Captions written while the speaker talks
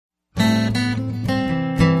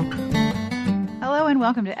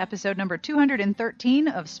welcome to episode number 213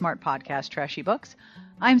 of Smart Podcast Trashy Books.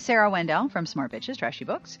 I'm Sarah Wendell from Smart Bitches Trashy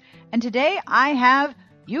Books, and today I have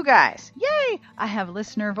you guys. Yay! I have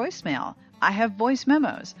listener voicemail. I have voice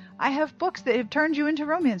memos. I have books that have turned you into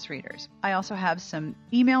romance readers. I also have some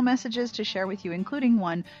email messages to share with you, including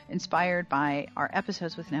one inspired by our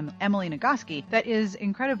episodes with Emily Nagoski that is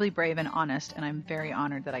incredibly brave and honest, and I'm very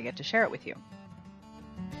honored that I get to share it with you.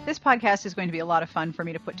 This podcast is going to be a lot of fun for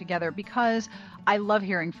me to put together because I love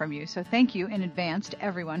hearing from you. So thank you in advance to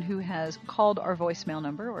everyone who has called our voicemail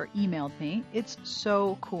number or emailed me. It's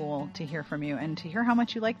so cool to hear from you and to hear how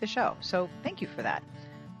much you like the show. So thank you for that.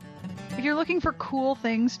 If you're looking for cool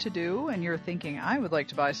things to do and you're thinking, I would like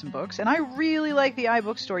to buy some books, and I really like the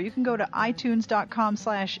iBookstore, you can go to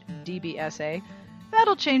itunes.com/DBSA.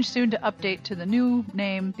 That'll change soon to update to the new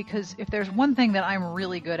name, because if there's one thing that I'm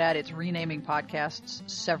really good at, it's renaming podcasts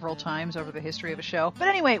several times over the history of a show. But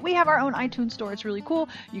anyway, we have our own iTunes store. It's really cool.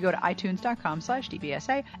 You go to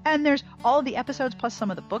itunes.com/DBSA, and there's all of the episodes plus some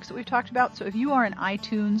of the books that we've talked about. So if you are an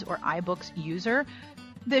iTunes or iBooks user,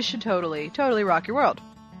 this should totally rock your world.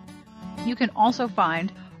 You can also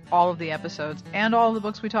find all of the episodes and all of the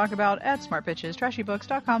books we talk about at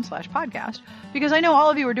smartbitchestrashybooks.com/podcast, because I know all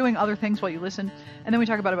of you are doing other things while you listen, and then we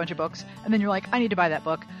talk about a bunch of books, and then you're like, I need to buy that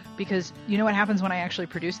book, because you know what happens when I actually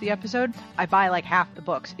produce the episode? I buy like half the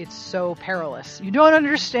books. It's so perilous. You don't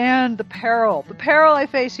understand the peril I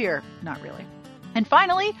face here. Not really. And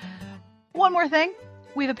finally, one more thing.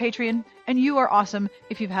 We have a Patreon, and you are awesome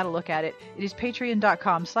if you've had a look at it. It is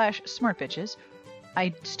patreon.com/smartbitches.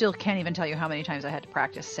 I still can't even tell you how many times I had to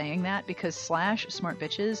practice saying that, because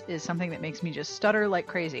 /smartbitches is something that makes me just stutter like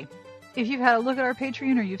crazy. If you've had a look at our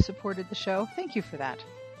Patreon or you've supported the show, thank you for that.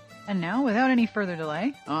 And now, without any further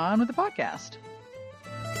delay, on with the podcast.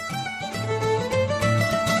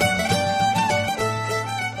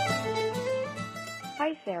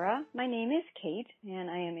 Hi, Sarah. My name is Kate, and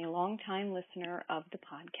I am a longtime listener of the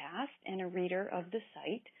podcast and a reader of the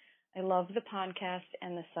site. I love the podcast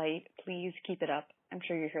and the site. Please keep it up. I'm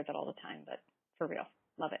sure you hear that all the time, but for real,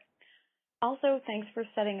 love it. Also, thanks for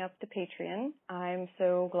setting up the Patreon. I'm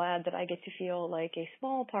so glad that I get to feel like a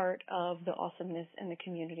small part of the awesomeness and the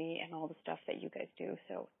community and all the stuff that you guys do,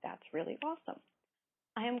 so that's really awesome.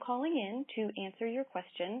 I am calling in to answer your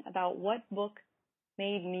question about what book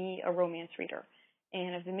made me a romance reader,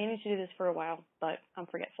 and I've been meaning to do this for a while, but I'm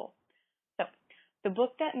forgetful. So, the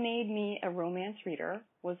book that made me a romance reader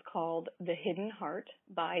was called The Hidden Heart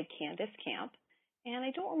by Candace Camp. And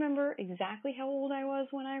I don't remember exactly how old I was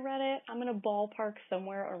when I read it. I'm in a ballpark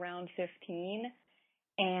somewhere around 15.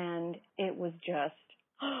 And it was just,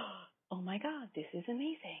 oh my God, this is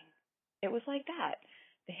amazing. It was like that.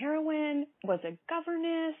 The heroine was a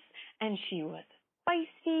governess, and she was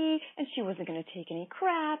feisty, and she wasn't going to take any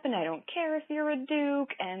crap, and I don't care if you're a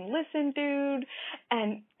duke, and listen, dude.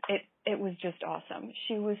 And it was just awesome.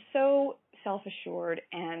 She was so self-assured,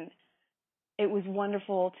 and it was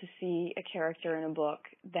wonderful to see a character in a book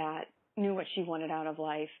that knew what she wanted out of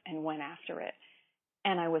life and went after it.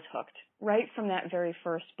 And I was hooked. Right from that very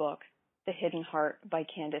first book, The Hidden Heart by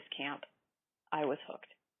Candace Camp, I was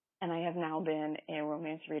hooked. And I have now been a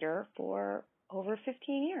romance reader for over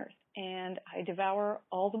 15 years. And I devour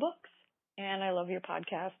all the books. And I love your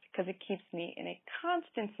podcast because it keeps me in a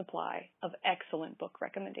constant supply of excellent book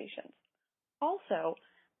recommendations. Also,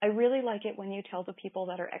 I really like it when you tell the people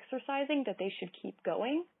that are exercising that they should keep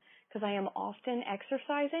going, because I am often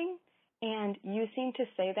exercising, and you seem to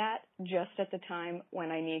say that just at the time when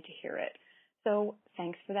I need to hear it. So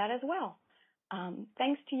thanks for that as well.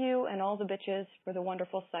 Thanks to you and all the bitches for the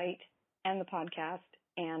wonderful site and the podcast,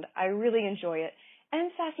 and I really enjoy it.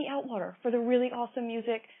 And Sassy Outwater for the really awesome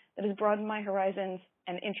music that has broadened my horizons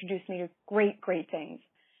and introduced me to great, great things.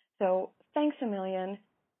 So thanks a million.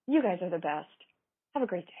 You guys are the best. Have a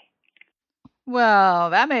great day.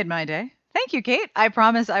 Well, that made my day. Thank you, Kate. I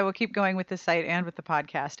promise I will keep going with the site and with the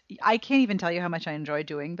podcast. I can't even tell you how much I enjoy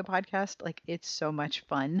doing the podcast. Like, it's so much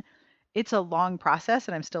fun. It's a long process,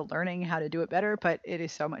 and I'm still learning how to do it better, but it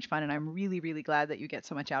is so much fun, and I'm really, really glad that you get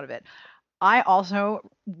so much out of it. I also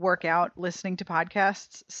work out listening to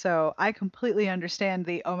podcasts, so I completely understand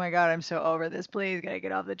the, oh my God, I'm so over this, please, gotta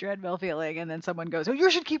get off the treadmill feeling, and then someone goes, oh, you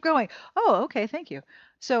should keep going. Oh, okay, thank you.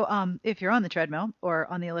 So if you're on the treadmill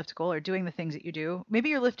or on the elliptical or doing the things that you do, maybe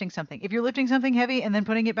you're lifting something. If you're lifting something heavy and then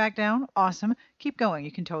putting it back down, awesome, keep going.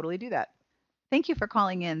 You can totally do that. Thank you for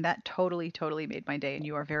calling in. That totally made my day, and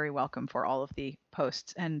you are very welcome for all of the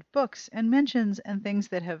posts and books and mentions and things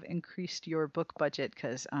that have increased your book budget,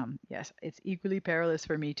 because, yes, it's equally perilous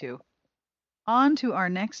for me too. On to our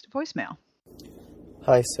next voicemail.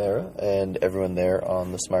 Hi, Sarah, and everyone there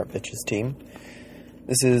on the Smart Bitches team.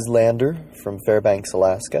 This is Lander from Fairbanks,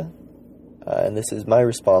 Alaska, and this is my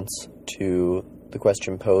response to the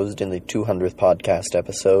question posed in the 200th podcast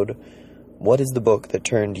episode, what is the book that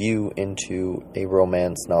turned you into a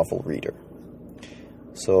romance novel reader?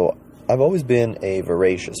 So, I've always been a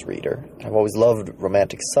voracious reader. I've always loved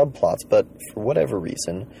romantic subplots, but for whatever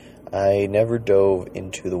reason, I never dove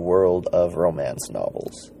into the world of romance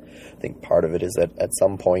novels. I think part of it is that at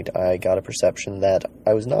some point I got a perception that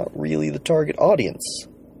I was not really the target audience,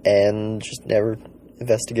 and just never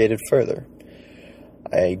investigated further.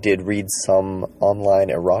 I did read some online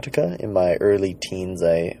erotica in my early teens.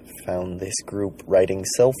 I found this group writing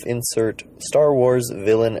self-insert Star Wars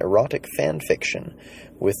villain erotic fanfiction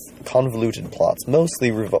with convoluted plots,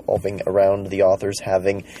 mostly revolving around the authors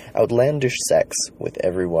having outlandish sex with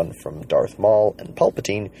everyone from Darth Maul and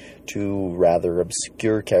Palpatine to rather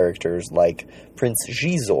obscure characters like Prince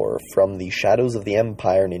Xizor from the Shadows of the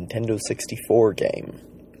Empire Nintendo 64 game.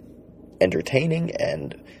 Entertaining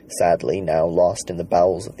and, sadly, now lost in the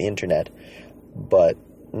bowels of the internet, but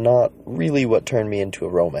not really what turned me into a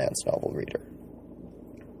romance novel reader.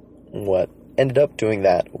 What ended up doing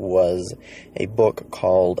that was a book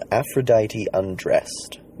called Aphrodite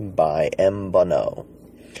Undressed by M. Bonneau.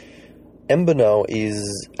 M. Bonneau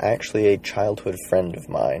is actually a childhood friend of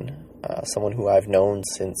mine, someone who I've known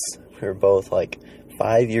since we were both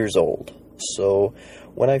 5 years old. So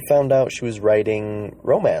when I found out she was writing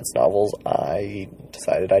romance novels, I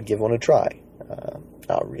decided I'd give one a try.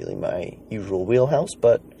 Not really my usual wheelhouse,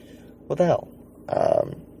 but what the hell?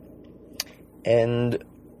 And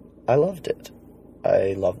I loved it.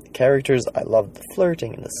 I loved the characters, I loved the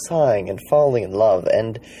flirting and the sighing and falling in love,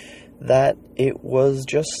 and that it was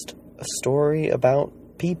just a story about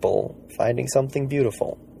people finding something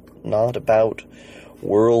beautiful, not about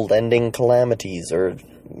world-ending calamities or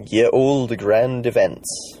ye old grand events.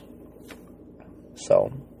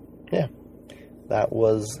 So, yeah, that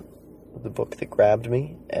was the book that grabbed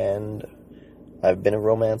me, and I've been a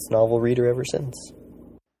romance novel reader ever since.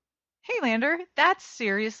 Hey, Lander, that's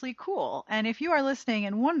seriously cool. And if you are listening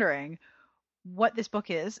and wondering what this book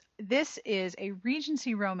is, this is a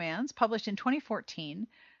Regency romance published in 2014.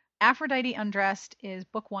 Aphrodite Undressed is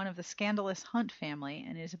book one of the Scandalous Hunt family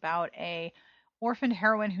and is about a orphaned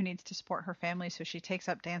heroine who needs to support her family, so she takes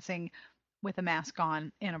up dancing with a mask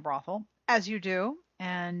on in a brothel, as you do,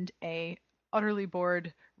 and a utterly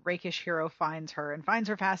bored, rakish hero finds her and finds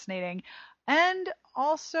her fascinating, and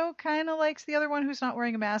also kind of likes the other one who's not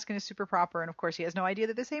wearing a mask and is super proper, and of course he has no idea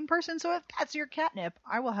that the same person, so if that's your catnip,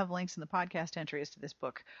 I will have links in the podcast entries to this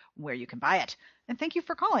book where you can buy it. And thank you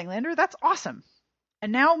for calling, Lander, that's awesome.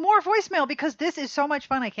 And now more voicemail, because this is so much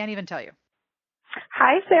fun, I can't even tell you.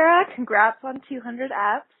 Hi, Sarah. Congrats on 200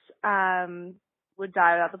 apps. Would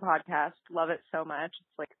die without the podcast. Love it so much.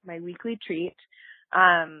 It's like my weekly treat.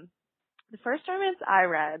 The first romance I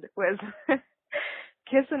read was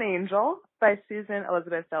Kiss an Angel by Susan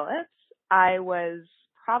Elizabeth Phillips. I was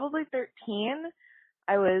probably 13.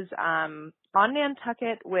 I was on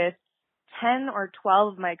Nantucket with 10 or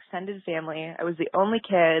 12 of my extended family. I was the only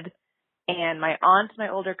kid, and my aunt and my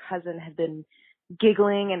older cousin had been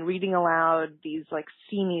giggling and reading aloud these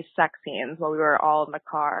steamy sex scenes while we were all in the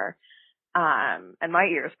car. And my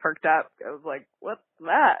ears perked up. I was like, what's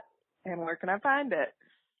that? And where can I find it?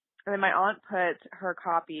 And then my aunt put her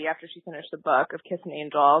copy, after she finished the book of Kiss an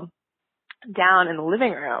Angel, down in the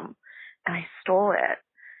living room. And I stole it.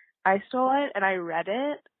 And I read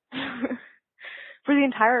it for the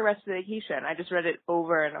entire rest of the vacation. I just read it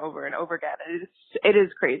over and over and over again. It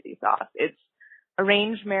is crazy sauce. It's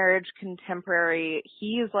arranged marriage, contemporary.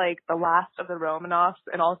 He is the last of the Romanovs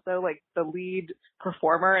and also the lead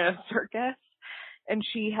performer in a circus. And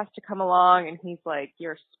she has to come along and he's like,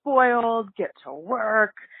 you're spoiled, get to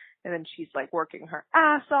work. And then she's working her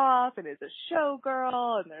ass off and is a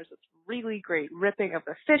showgirl. And there's this really great ripping of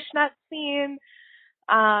the fishnet scene.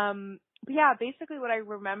 But yeah, basically what I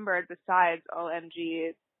remembered besides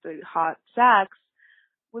OMG, the hot sex,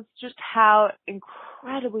 was just how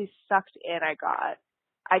incredibly sucked in I got.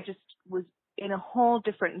 I just was in a whole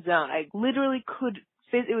different zone. I literally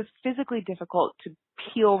it was physically difficult to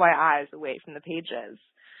peel my eyes away from the pages.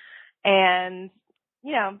 And,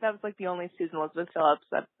 that was the only Susan Elizabeth Phillips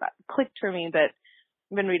that clicked for me, but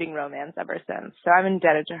I've been reading romance ever since. So I'm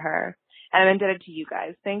indebted to her. And I'm indebted to you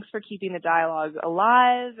guys. Thanks for keeping the dialogue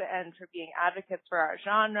alive and for being advocates for our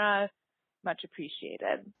genre. Much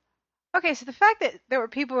appreciated. Okay, so the fact that there were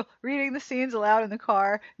people reading the scenes aloud in the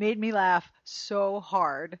car made me laugh so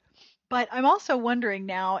hard. But I'm also wondering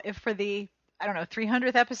now if for the I don't know,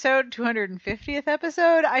 300th episode, 250th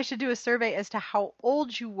episode, I should do a survey as to how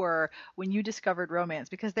old you were when you discovered romance,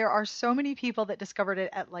 because there are so many people that discovered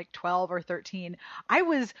it at like 12 or 13. I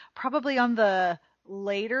was probably on the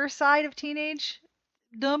later side of teenagehood.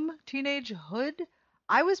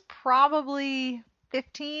 I was probably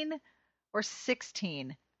 15 or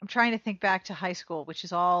 16. I'm trying to think back to high school, which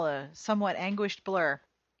is all a somewhat anguished blur.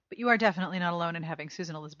 But you are definitely not alone in having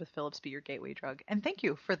Susan Elizabeth Phillips be your gateway drug. And thank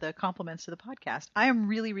you for the compliments to the podcast. I am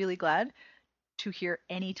really, really glad to hear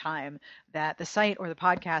any time that the site or the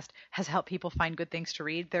podcast has helped people find good things to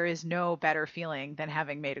read. There is no better feeling than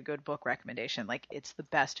having made a good book recommendation. Like, it's the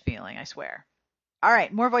best feeling, I swear. All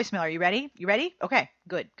right, more voicemail. Are you ready? You ready? Okay,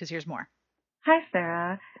 good, because here's more. Hi,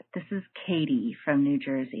 Sarah. This is Katie from New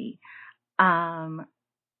Jersey. Thank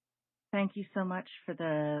you so much for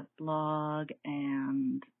the blog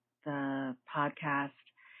and the podcast.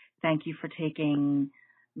 Thank you for taking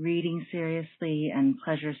reading seriously and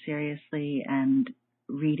pleasure seriously and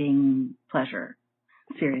reading pleasure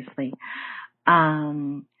seriously.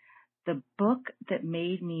 The book that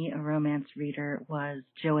made me a romance reader was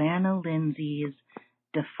Joanna Lindsey's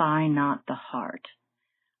Defy Not the Heart.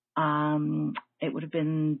 It would have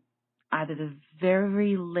been either the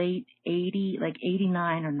very late 80, like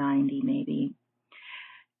 89 or 90 maybe.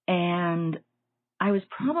 And I was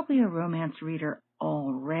probably a romance reader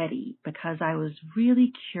already because I was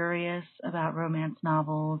really curious about romance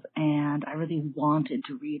novels and I really wanted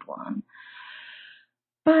to read one.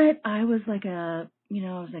 But I was like I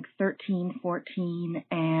was like 13, 14,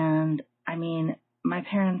 and I mean, my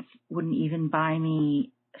parents wouldn't even buy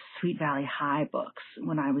me Sweet Valley High books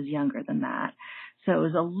when I was younger than that. So it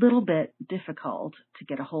was a little bit difficult to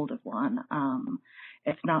get a hold of one.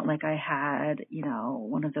 It's not like I had,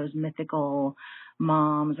 one of those mythical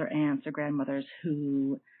moms or aunts or grandmothers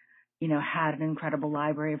who, had an incredible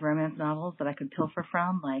library of romance novels that I could pilfer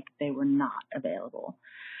from. Like, they were not available.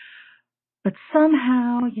 But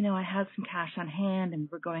somehow, I had some cash on hand and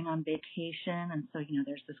we're going on vacation. And so,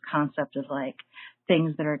 there's this concept of like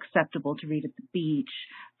things that are acceptable to read at the beach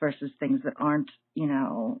versus things that aren't,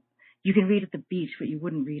 you can read at the beach, but you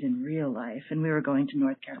wouldn't read in real life. And we were going to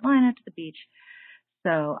North Carolina to the beach.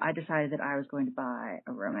 So I decided that I was going to buy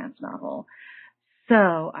a romance novel.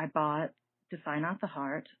 So I bought Defy Not the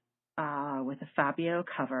Heart, with a Fabio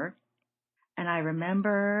cover. And I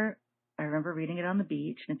remember reading it on the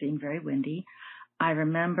beach and it being very windy. I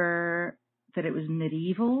remember that it was a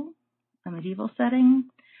medieval setting,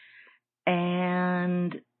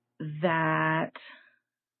 and that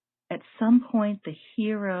at some point the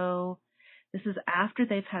hero, this is after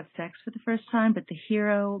they've had sex for the first time, but the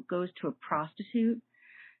hero goes to a prostitute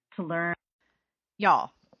to learn.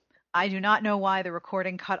 Y'all, I do not know why the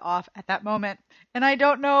recording cut off at that moment, and I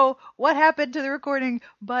don't know what happened to the recording,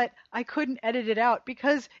 but I couldn't edit it out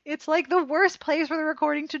because it's like the worst place for the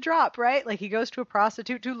recording to drop, right? Like, he goes to a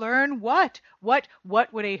prostitute to learn what? What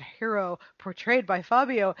would a hero portrayed by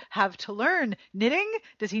Fabio have to learn? Knitting?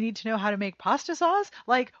 Does he need to know how to make pasta sauce?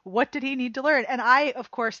 Like, what did he need to learn? And I,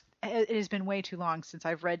 of course, it has been way too long since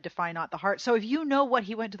I've read Defy Not the Heart. So if you know what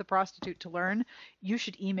he went to the prostitute to learn, you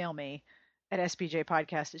should email me at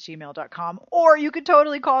sbjpodcast@gmail.com, or you could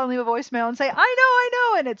totally call and leave a voicemail and say,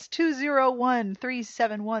 I know, and it's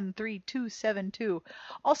 201-371-3272.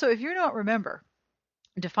 Also, if you don't remember,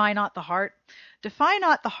 Defy Not the Heart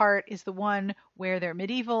is the one where they're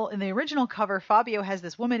medieval. In the original cover, Fabio has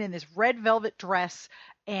this woman in this red velvet dress,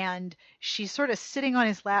 and she's sort of sitting on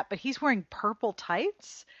his lap, but he's wearing purple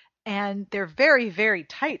tights, and they're very, very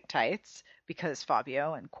tight tights because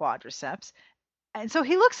Fabio and quadriceps. And so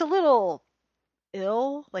he looks a little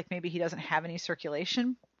ill, like maybe he doesn't have any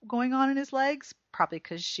circulation going on in his legs, probably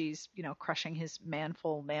because she's, crushing his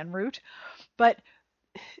manful man root. But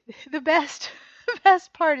the best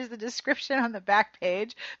part is the description on the back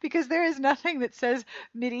page, because there is nothing that says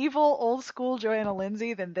medieval old school Joanna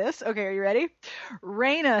Lindsey than this. Okay, are you ready?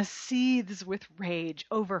 Raina seethes with rage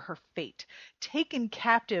over her fate, taken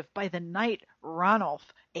captive by the knight Ranulf,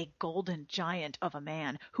 a golden giant of a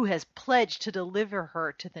man who has pledged to deliver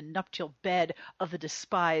her to the nuptial bed of the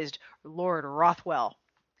despised Lord Rothwell.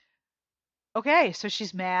 Okay, so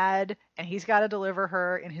she's mad, and he's got to deliver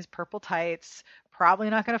her in his purple tights. Probably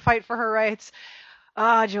not going to fight for her rights.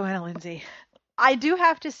 Joanna Lindsey. I do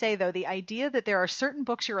have to say, though, the idea that there are certain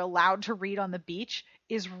books you're allowed to read on the beach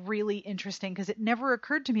is really interesting, because it never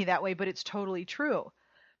occurred to me that way, but it's totally true.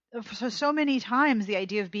 So many times the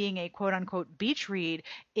idea of being a quote-unquote beach read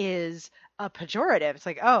is a pejorative. It's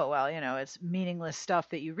like, oh, well, it's meaningless stuff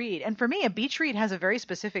that you read. And for me, a beach read has a very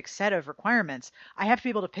specific set of requirements. I have to be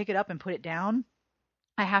able to pick it up and put it down.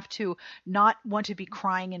 I have to not want to be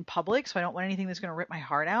crying in public, so I don't want anything that's going to rip my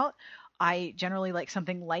heart out. I generally like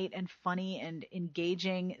something light and funny and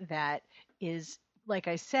engaging that is, like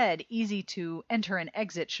I said, easy to enter and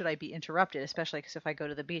exit should I be interrupted, especially because if I go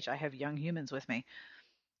to the beach, I have young humans with me.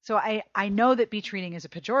 So I know that beach reading is a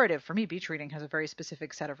pejorative. For me, beach reading has a very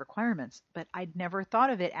specific set of requirements, but I'd never thought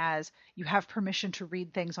of it as you have permission to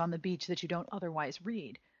read things on the beach that you don't otherwise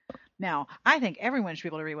read. Now, I think everyone should be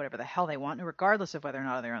able to read whatever the hell they want, regardless of whether or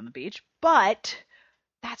not they're on the beach, but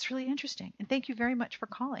that's really interesting. And thank you very much for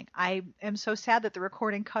calling. I am so sad that the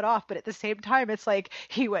recording cut off, but at the same time, it's like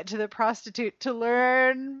he went to the prostitute to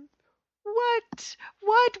learn what?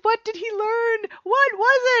 What did he learn? What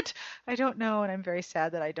was it? I don't know, and I'm very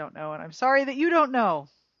sad that I don't know, and I'm sorry that you don't know.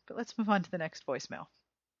 But let's move on to the next voicemail.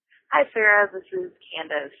 Hi, Sarah. This is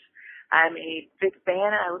Candace. I'm a big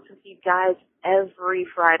fan. I listen to you guys every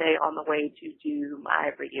Friday on the way to do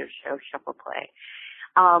my radio show, Shuffle Play.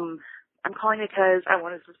 I'm calling because I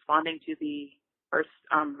was responding to the first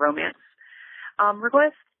romance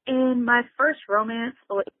request. In my first romance,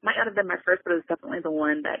 well, it might not have been my first, but it was definitely the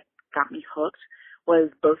one that got me hooked, was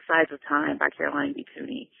Both Sides of Time by Caroline B.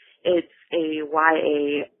 Cooney. It's a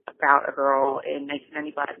YA about a girl in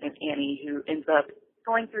 1995 named Annie who ends up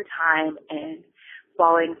going through time and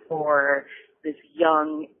falling for this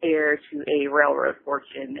young heir to a railroad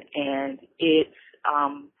fortune, and it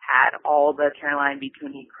had all the Caroline B.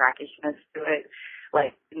 Cooney crackishness to it.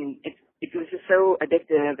 Like, it was just so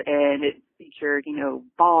addictive, and it featured,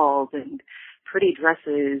 balls and pretty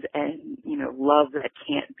dresses and, love that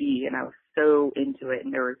can't be, and I was so into it,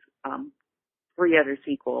 and there was 3 other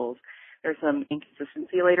sequels. There's some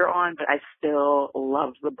inconsistency later on, but I still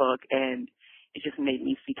loved the book, and it just made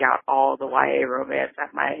me seek out all the YA romance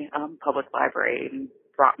at my public library and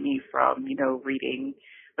brought me from, reading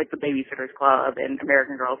like the Babysitter's Club and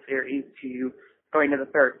American Girl series to going to the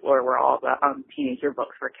third floor where all the teenager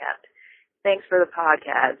books were kept. Thanks for the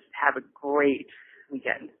podcast. Have a great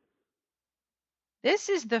weekend. This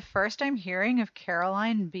is the first I'm hearing of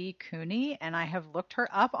Caroline B. Cooney, and I have looked her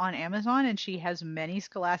up on Amazon, and she has many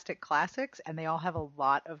Scholastic classics, and they all have a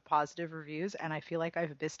lot of positive reviews, and I feel like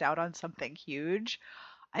I've missed out on something huge.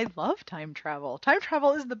 I love time travel. Time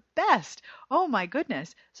travel is the best. Oh my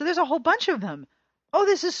goodness. So there's a whole bunch of them. Oh,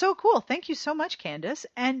 this is so cool. Thank you so much, Candace.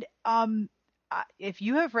 And if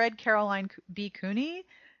you have read Caroline B. Cooney,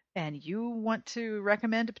 and you want to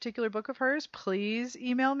recommend a particular book of hers, please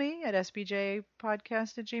email me at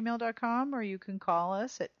sbjpodcast@gmail.com, or you can call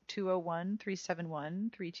us at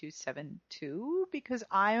 201-371-3272, because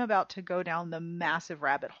I'm about to go down the massive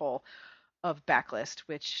rabbit hole of backlist,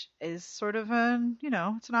 which is sort of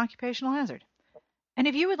it's an occupational hazard. And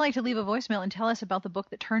if you would like to leave a voicemail and tell us about the book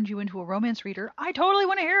that turned you into a romance reader, I totally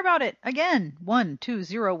want to hear about it. Again,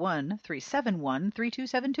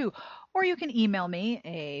 1-201-371-3272. Or you can email me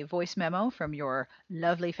a voice memo from your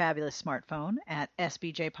lovely, fabulous smartphone at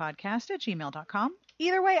sbjpodcast@gmail.com.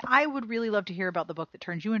 Either way, I would really love to hear about the book that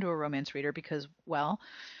turned you into a romance reader because, well,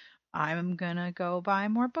 I'm going to go buy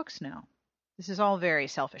more books now. This is all very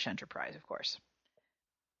selfish enterprise, of course.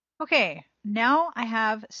 Okay, now I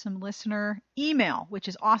have some listener email, which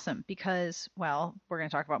is awesome because, well, we're going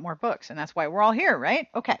to talk about more books, and that's why we're all here, right?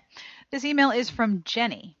 Okay, this email is from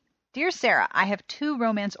Jenny. Dear Sarah, I have 2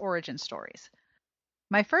 romance origin stories.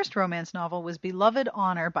 My first romance novel was Beloved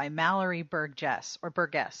Honor by Mallory Burgess, or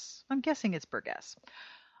Burgess. I'm guessing it's Burgess.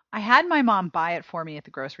 I had my mom buy it for me at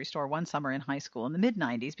the grocery store one summer in high school in the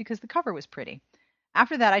mid-90s because the cover was pretty.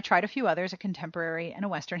 After that, I tried a few others, a contemporary and a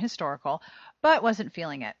Western historical, but wasn't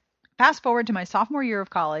feeling it. Fast forward to my sophomore year of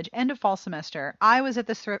college, end of fall semester, I was at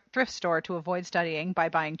the thrift store to avoid studying by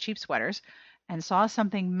buying cheap sweaters and saw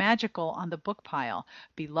something magical on the book pile.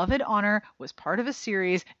 Beloved Honor was part of a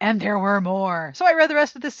series, and there were more. So I read the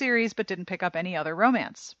rest of the series, but didn't pick up any other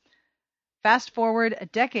romance. Fast forward a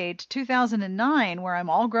decade to 2009, where I'm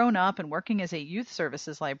all grown up and working as a youth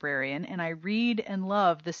services librarian, and I read and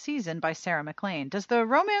love The Season by Sarah MacLean. Does the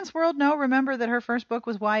romance world remember that her first book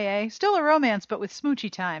was YA? Still a romance, but with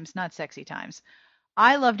smoochy times, not sexy times.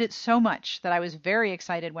 I loved it so much that I was very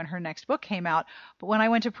excited when her next book came out, but when I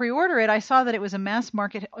went to pre-order it, I saw that it was a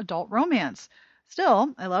mass-market adult romance.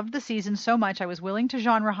 Still, I loved The Season so much I was willing to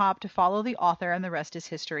genre hop to follow the author, and the rest is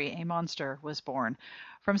history. A monster was born.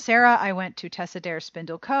 From Sarah, I went to Tessa Dare's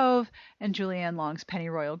Spindle Cove and Julianne Long's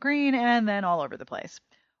Pennyroyal Green, and then all over the place.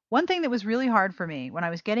 One thing that was really hard for me when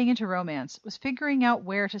I was getting into romance was figuring out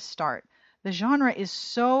where to start. The genre is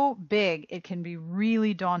so big it can be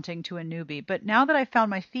really daunting to a newbie, but now that I've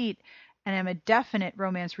found my feet and am a definite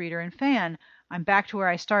romance reader and fan, I'm back to where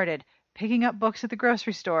I started, picking up books at the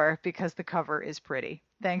grocery store because the cover is pretty.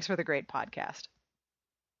 Thanks for the great podcast.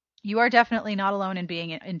 You are definitely not alone in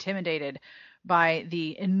being intimidated by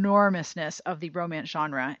the enormousness of the romance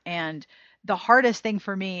genre. And the hardest thing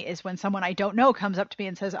for me is when someone I don't know comes up to me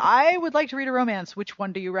and says, I would like to read a romance. Which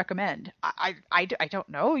one do you recommend? I don't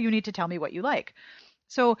know. You need to tell me what you like.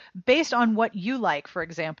 So, based on what you like, for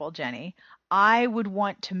example, Jenny, I would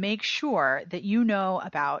want to make sure that you know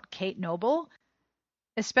about Kate Noble,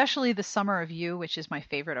 especially The Summer of You, which is my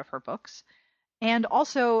favorite of her books. And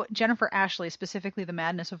also Jennifer Ashley, specifically The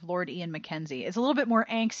Madness of Lord Ian Mackenzie. It's a little bit more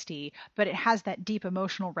angsty, but it has that deep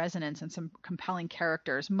emotional resonance and some compelling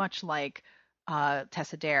characters, much like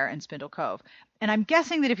Tessa Dare and Spindle Cove. And I'm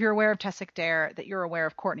guessing that if you're aware of Tessa Dare, that you're aware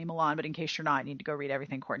of Courtney Milan, but in case you're not, you need to go read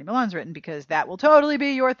everything Courtney Milan's written because that will totally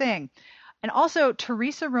be your thing. And also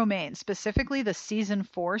Teresa Romaine, specifically the season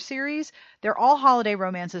 4 series. They're all holiday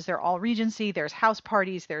romances. They're all Regency. There's house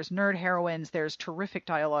parties. There's nerd heroines. There's terrific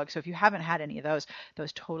dialogue. So if you haven't had any of those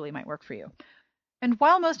totally might work for you. And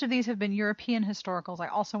while most of these have been European historicals, I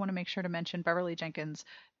also want to make sure to mention Beverly Jenkins'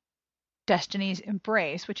 Destiny's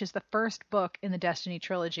Embrace, which is the first book in the Destiny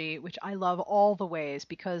trilogy, which I love all the ways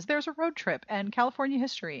because there's a road trip and California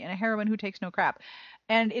history and a heroine who takes no crap.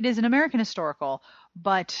 And it is an American historical,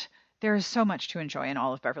 but there is so much to enjoy in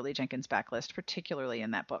all of Beverly Jenkins' backlist, particularly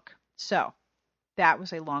in that book. So that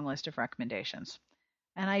was a long list of recommendations.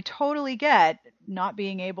 And I totally get not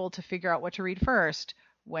being able to figure out what to read first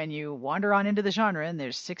when you wander on into the genre and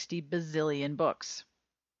there's 60 bazillion books.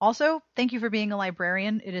 Also, thank you for being a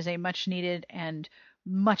librarian. It is a much needed and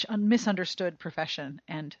much misunderstood profession,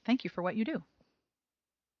 and thank you for what you do.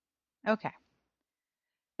 Okay.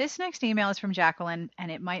 This next email is from Jacqueline, and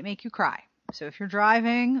it might make you cry. So if you're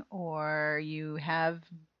driving or you have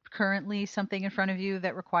currently something in front of you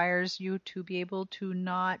that requires you to be able to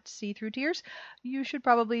not see through tears, you should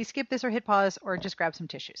probably skip this or hit pause or just grab some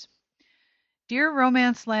tissues. Dear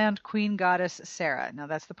Romance Land Queen Goddess Sarah. Now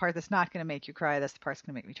that's the part that's not going to make you cry. That's the part that's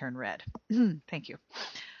going to make me turn red. Thank you.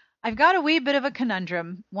 I've got a wee bit of a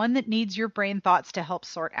conundrum, one that needs your brain thoughts to help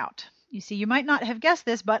sort out. You see, you might not have guessed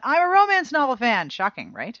this, but I'm a romance novel fan.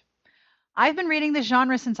 Shocking, right? I've been reading this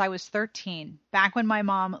genre since I was 13, back when my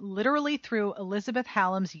mom literally threw Elizabeth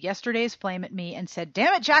Hallam's Yesterday's Flame at me and said,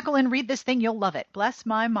 damn it, Jacqueline, read this thing, you'll love it. Bless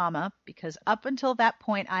my mama, because up until that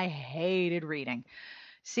point, I hated reading.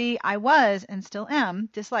 See, I was, and still am,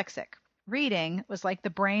 dyslexic. Reading was like the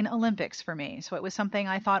brain Olympics for me, so it was something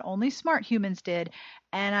I thought only smart humans did,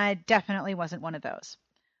 and I definitely wasn't one of those.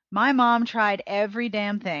 My mom tried every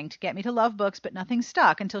damn thing to get me to love books, but nothing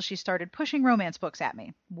stuck until she started pushing romance books at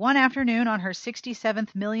me. One afternoon, on her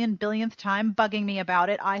 67th million billionth time bugging me about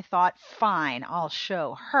it, I thought, fine, I'll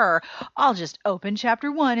show her. I'll just open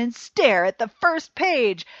chapter 1 and stare at the first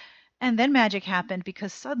page. And then magic happened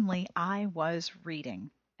because suddenly I was reading.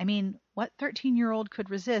 I mean, what 13-year-old could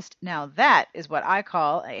resist? Now that is what I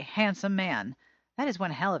call a handsome man. That is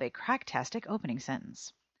one hell of a cracktastic opening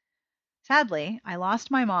sentence. Sadly, I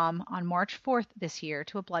lost my mom on March 4th this year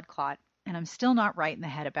to a blood clot, and I'm still not right in the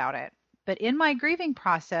head about it. But in my grieving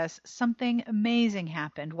process, something amazing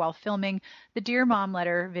happened while filming the Dear Mom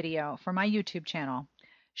Letter video for my YouTube channel.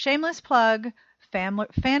 Shameless plug,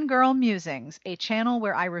 Fangirl Musings, a channel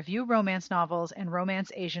where I review romance novels and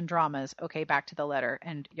romance Asian dramas. Okay, back to the letter.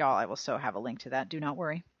 And y'all, I will so have a link to that. Do not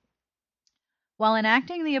worry. While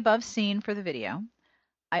enacting the above scene for the video,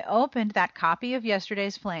 I opened that copy of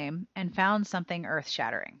Yesterday's Flame and found something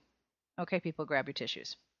earth-shattering. Okay, people, grab your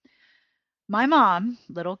tissues. My mom,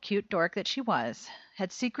 little cute dork that she was,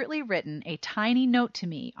 had secretly written a tiny note to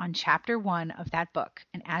me on chapter 1 of that book.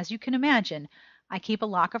 And as you can imagine, I keep a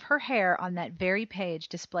lock of her hair on that very page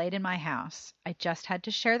displayed in my house. I just had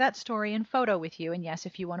to share that story and photo with you, and yes,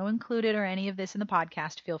 if you want to include it or any of this in the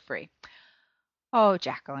podcast, feel free. Oh,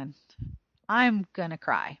 Jacqueline, I'm gonna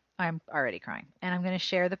cry. I'm already crying, and I'm gonna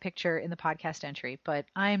share the picture in the podcast entry, but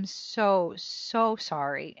I'm so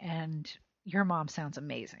sorry, and your mom sounds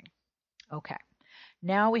amazing. Okay,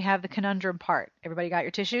 now we have the conundrum part. Everybody got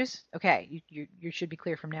your tissues? Okay, you should be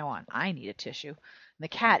clear from now on. I need a tissue. The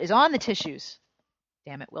cat is on the tissues.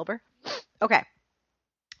 Damn it, Wilbur. Okay,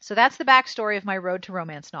 so that's the backstory of my road to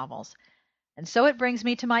romance novels. And so it brings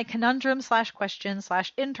me to my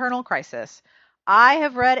conundrum/question/internal crisis. I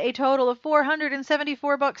have read a total of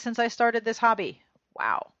 474 books since I started this hobby.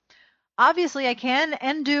 Wow. Obviously, I can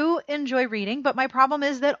and do enjoy reading, but my problem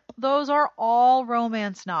is that those are all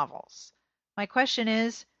romance novels. My question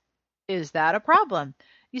is that a problem?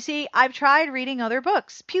 You see, I've tried reading other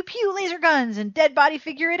books. Pew pew laser guns and Dead Body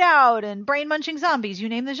Figure It Out and Brain Munching Zombies, you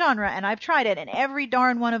name the genre, and I've tried it, and every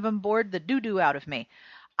darn one of them bored the doo-doo out of me.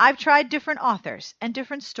 I've tried different authors and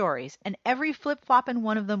different stories, and every flip-flop in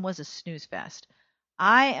one of them was a snooze fest.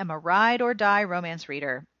 I am a ride-or-die romance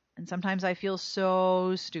reader, and sometimes I feel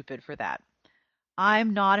so stupid for that.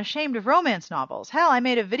 I'm not ashamed of romance novels. Hell, I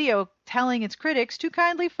made a video telling its critics to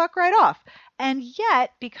kindly fuck right off. And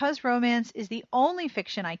yet, because romance is the only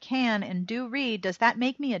fiction I can and do read, does that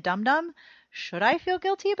make me a dum-dum? Should I feel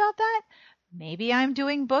guilty about that? Maybe I'm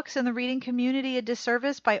doing books and the reading community a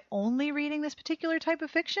disservice by only reading this particular type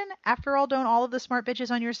of fiction. After all, don't all of the smart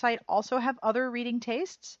bitches on your site also have other reading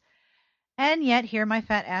tastes? And yet, here my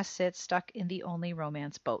fat ass sits stuck in the only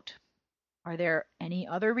romance boat. Are there any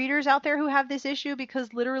other readers out there who have this issue?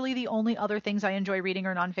 Because literally the only other things I enjoy reading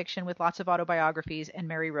are nonfiction with lots of autobiographies and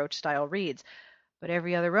Mary Roach style reads. But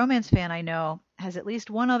every other romance fan I know has at least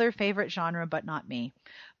one other favorite genre, but not me.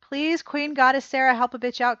 Please, Queen Goddess Sarah, help a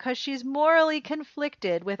bitch out, because she's morally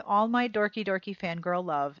conflicted with all my dorky fangirl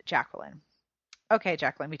love, Jacqueline. Okay,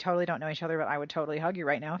 Jacqueline, we totally don't know each other, but I would totally hug you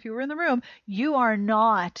right now if you were in the room. You are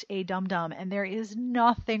not a dum-dum, and there is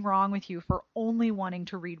nothing wrong with you for only wanting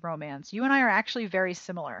to read romance. You and I are actually very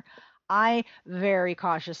similar. I very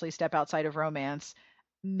cautiously step outside of romance.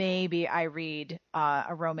 Maybe I read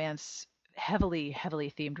a romance, heavily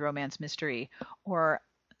themed romance mystery, or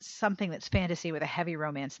something that's fantasy with a heavy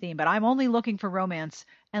romance theme, but I'm only looking for romance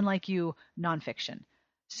and, like you, nonfiction.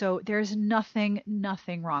 So there's nothing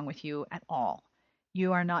wrong with you at all.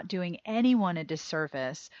 You are not doing anyone a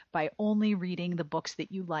disservice by only reading the books that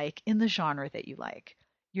you like in the genre that you like.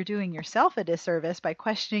 You're doing yourself a disservice by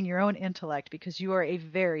questioning your own intellect because you are a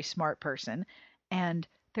very smart person, and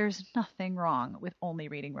there's nothing wrong with only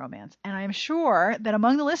reading romance. And I'm sure that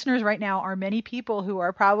among the listeners right now are many people who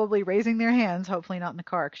are probably raising their hands, hopefully not in the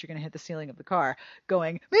car because you're going to hit the ceiling of the car,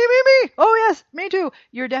 going, me, oh yes, me too.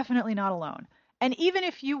 You're definitely not alone. And even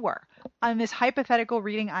if you were on this hypothetical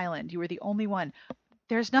reading island, you were the only one,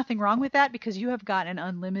 there's nothing wrong with that because you have got an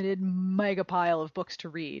unlimited mega pile of books to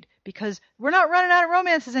read because we're not running out of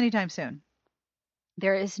romances anytime soon.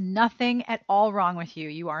 There is nothing at all wrong with you.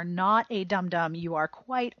 You are not a dum-dum. You are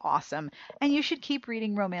quite awesome. And you should keep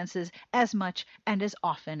reading romances as much and as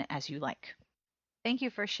often as you like. Thank you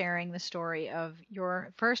for sharing the story of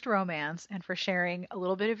your first romance and for sharing a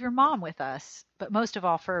little bit of your mom with us. But most of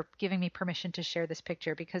all, for giving me permission to share this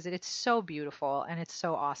picture because it's so beautiful and it's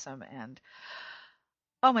so awesome. And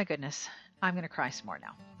oh my goodness, I'm going to cry some more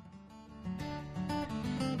now.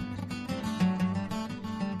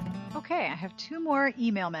 Okay, I have two more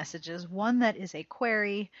email messages, one that is a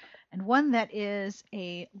query and one that is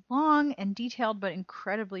a long and detailed but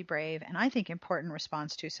incredibly brave and I think important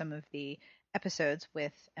response to some of the episodes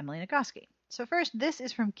with Emily Nagoski. So first, this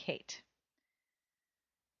is from Kate.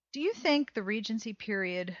 Do you think the Regency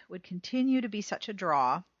period would continue to be such a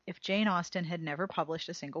draw if Jane Austen had never published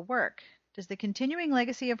a single work? Does the continuing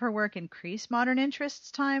legacy of her work increase modern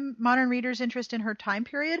readers' interest in her time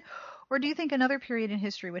period? Or do you think another period in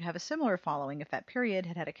history would have a similar following if that period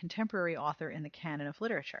had had a contemporary author in the canon of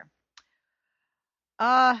literature?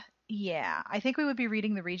 Yeah, I think we would be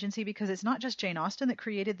reading the Regency because it's not just Jane Austen that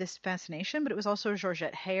created this fascination, but it was also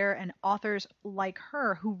Georgette Heyer and authors like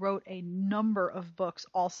her who wrote a number of books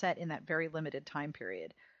all set in that very limited time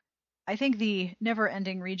period. I think the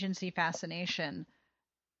never-ending Regency fascination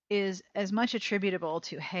is as much attributable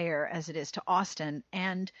to Heyer as it is to Austen,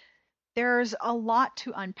 and there's a lot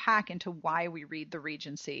to unpack into why we read the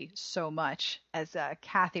Regency so much. As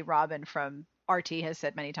Kathy Robin from RT has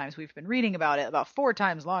said many times, we've been reading about it about 4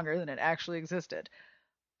 times longer than it actually existed.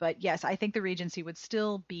 But yes, I think the Regency would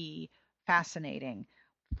still be fascinating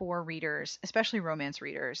for readers, especially romance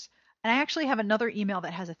readers. And I actually have another email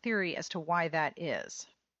that has a theory as to why that is.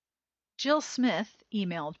 Jill Smith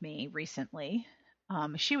emailed me recently.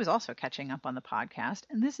 She was also catching up on the podcast,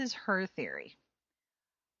 and this is her theory.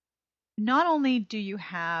 Not only do you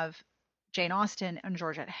have Jane Austen and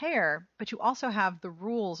Georgette Heyer, but you also have the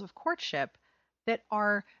rules of courtship that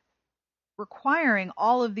are requiring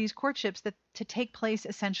all of these courtships to take place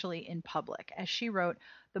essentially in public. As she wrote,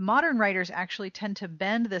 the modern writers actually tend to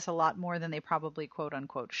bend this a lot more than they probably quote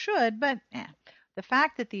unquote should, but the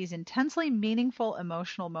fact that these intensely meaningful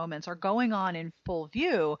emotional moments are going on in full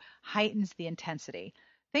view heightens the intensity.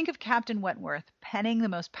 Think of Captain Wentworth penning the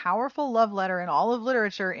most powerful love letter in all of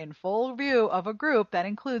literature in full view of a group that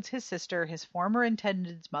includes his sister, his former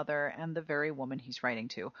intended's mother, and the very woman he's writing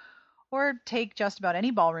to. Or take just about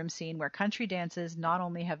any ballroom scene where country dances not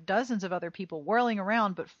only have dozens of other people whirling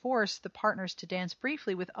around, but force the partners to dance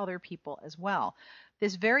briefly with other people as well.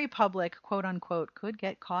 This very public, quote-unquote, could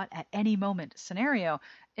get caught at any moment scenario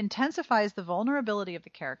intensifies the vulnerability of the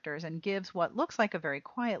characters and gives what looks like a very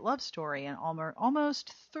quiet love story an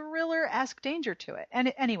almost thriller-esque danger to it.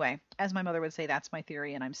 And anyway, as my mother would say, that's my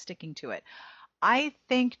theory, and I'm sticking to it. I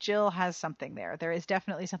think Jill has something there. There is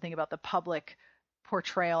definitely something about the public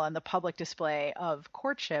portrayal and the public display of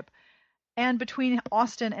courtship. And between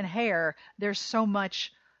Austen and Hare, there's so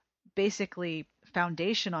much basically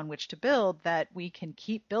foundation on which to build that we can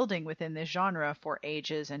keep building within this genre for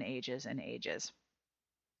ages and ages and ages.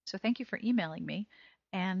 So thank you for emailing me.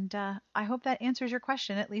 And I hope that answers your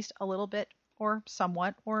question at least a little bit or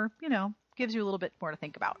somewhat, or, gives you a little bit more to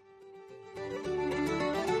think about.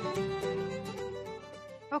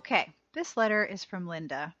 Okay, this letter is from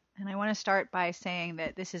Linda. And I want to start by saying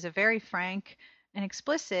that this is a very frank and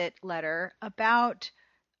explicit letter about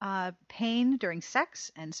pain during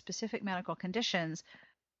sex and specific medical conditions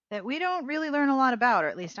that we don't really learn a lot about, or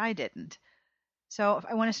at least I didn't. So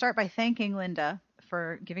I want to start by thanking Linda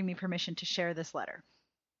for giving me permission to share this letter.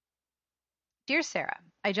 Dear Sarah,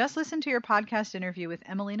 I just listened to your podcast interview with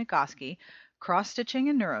Emily Nagoski, cross-stitching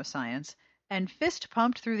in neuroscience, and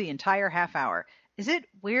fist-pumped through the entire half hour. Is it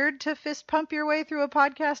weird to fist-pump your way through a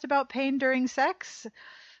podcast about pain during sex?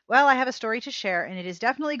 Well, I have a story to share, and it is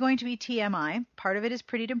definitely going to be TMI. Part of it is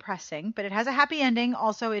pretty depressing, but it has a happy ending.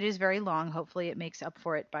 Also, it is very long. Hopefully, it makes up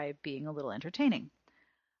for it by being a little entertaining.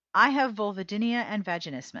 I have vulvodynia and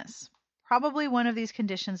vaginismus. Probably one of these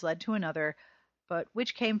conditions led to another, but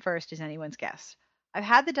which came first is anyone's guess. I've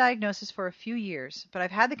had the diagnosis for a few years, but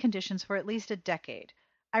I've had the conditions for at least a decade.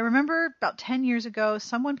 I remember about 10 years ago,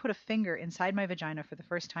 someone put a finger inside my vagina for the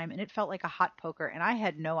first time, and it felt like a hot poker, and I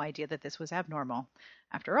had no idea that this was abnormal.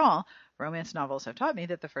 After all, romance novels have taught me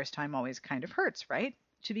that the first time always kind of hurts, right?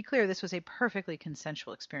 To be clear, this was a perfectly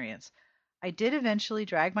consensual experience. I did eventually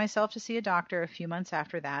drag myself to see a doctor a few months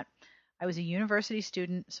after that. I was a university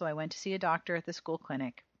student, so I went to see a doctor at the school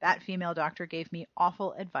clinic. That female doctor gave me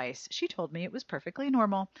awful advice. She told me it was perfectly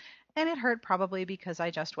normal, and it hurt probably because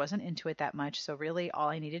I just wasn't into it that much, so really all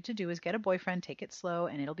I needed to do was get a boyfriend, take it slow,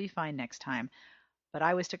 and it'll be fine next time. But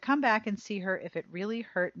I was to come back and see her if it really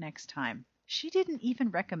hurt next time. She didn't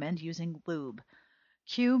even recommend using lube.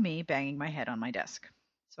 Cue me banging my head on my desk.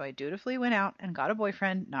 So I dutifully went out and got a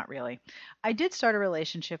boyfriend. Not really. I did start a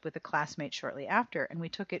relationship with a classmate shortly after, and we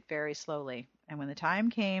took it very slowly. And when the time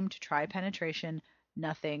came to try penetration,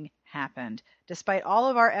 nothing happened. Despite all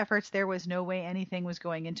of our efforts, there was no way anything was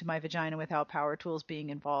going into my vagina without power tools being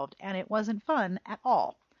involved, and it wasn't fun at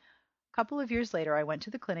all. A couple of years later, I went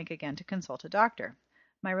to the clinic again to consult a doctor.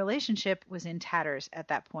 My relationship was in tatters at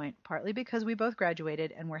that point, partly because we both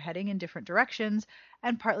graduated and were heading in different directions,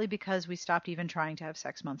 and partly because we stopped even trying to have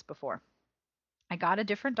sex months before. I got a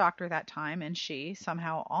different doctor that time, and she,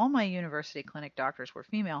 somehow all my university clinic doctors were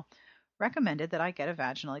female, recommended that I get a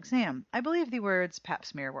vaginal exam. I believe the words pap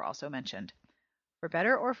smear were also mentioned. For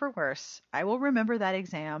better or for worse, I will remember that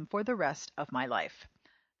exam for the rest of my life.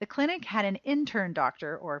 The clinic had an intern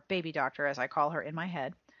doctor, or baby doctor as I call her in my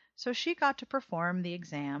head, so she got to perform the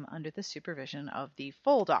exam under the supervision of the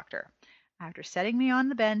full doctor. After setting me on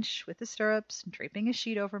the bench with the stirrups and draping a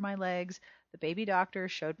sheet over my legs, the baby doctor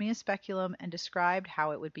showed me a speculum and described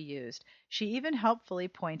how it would be used. She even helpfully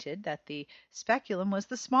pointed that the speculum was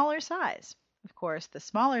the smaller size. Of course, the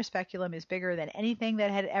smaller speculum is bigger than anything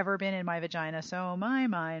that had ever been in my vagina, so my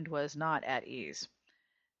mind was not at ease.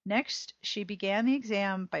 Next, she began the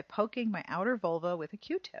exam by poking my outer vulva with a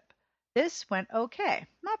Q-tip. This went okay.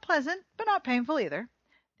 Not pleasant, but not painful either.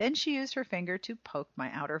 Then she used her finger to poke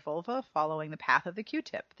my outer vulva, following the path of the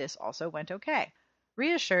Q-tip. This also went okay.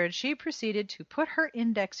 Reassured, she proceeded to put her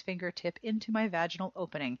index fingertip into my vaginal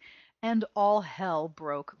opening, and all hell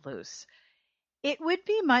broke loose. It would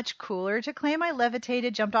be much cooler to claim I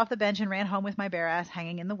levitated, jumped off the bench, and ran home with my bare ass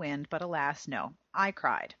hanging in the wind, but alas, no. I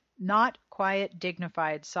cried. Not quiet,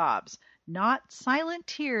 dignified sobs. Not silent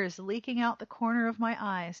tears leaking out the corner of my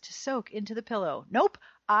eyes to soak into the pillow. Nope,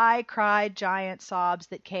 I cried giant sobs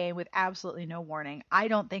that came with absolutely no warning. I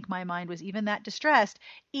don't think my mind was even that distressed,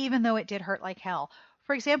 even though it did hurt like hell.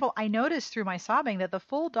 For example, I noticed through my sobbing that the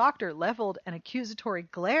full doctor leveled an accusatory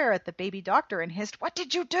glare at the baby doctor and hissed, "What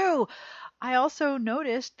did you do?" I also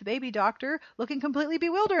noticed the baby doctor looking completely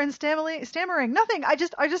bewildered and stammering, "Nothing, I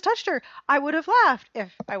just touched her. I would have laughed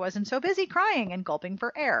if I wasn't so busy crying and gulping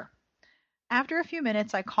for air." After a few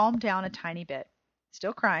minutes, I calmed down a tiny bit.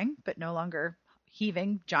 Still crying, but no longer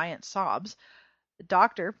heaving giant sobs. The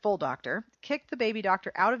doctor, full doctor, kicked the baby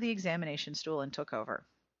doctor out of the examination stool and took over.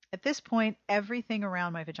 At this point, everything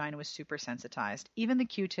around my vagina was super sensitized. Even the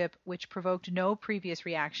Q-tip, which provoked no previous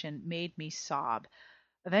reaction, made me sob.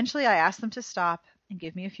 Eventually, I asked them to stop and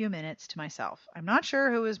give me a few minutes to myself. I'm not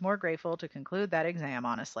sure who was more grateful to conclude that exam,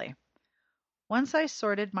 honestly. Once I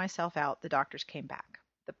sorted myself out, the doctors came back.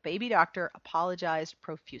 The baby doctor apologized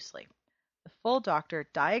profusely. The full doctor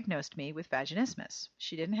diagnosed me with vaginismus.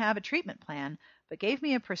 She didn't have a treatment plan, but gave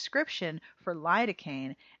me a prescription for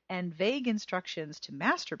lidocaine and vague instructions to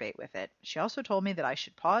masturbate with it. She also told me that I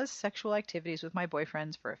should pause sexual activities with my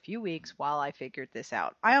boyfriends for a few weeks while I figured this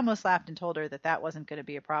out. I almost laughed and told her that that wasn't going to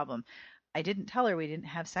be a problem. I didn't tell her we didn't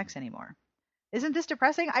have sex anymore. Isn't this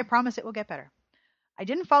depressing? I promise it will get better. I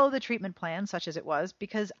didn't follow the treatment plan, such as it was,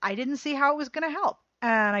 because I didn't see how it was going to help,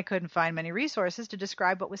 and I couldn't find many resources to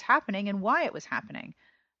describe what was happening and why it was happening.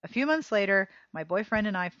 A few months later, my boyfriend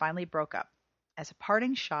and I finally broke up. As a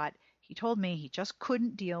parting shot, he told me he just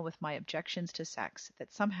couldn't deal with my objections to sex,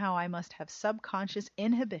 that somehow I must have subconscious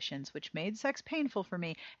inhibitions which made sex painful for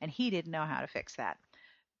me, and he didn't know how to fix that.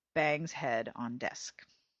 Bangs head on desk.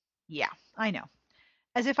 Yeah, I know.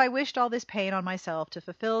 As if I wished all this pain on myself to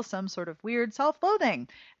fulfill some sort of weird self-loathing.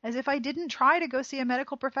 As if I didn't try to go see a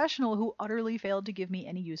medical professional who utterly failed to give me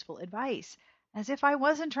any useful advice. As if I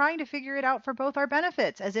wasn't trying to figure it out for both our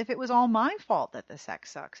benefits. As if it was all my fault that the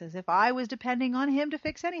sex sucks. As if I was depending on him to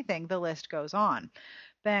fix anything. The list goes on.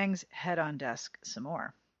 Bangs head on desk some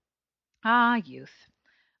more. Ah, youth.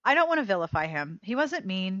 I don't want to vilify him. He wasn't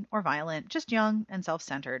mean or violent, just young and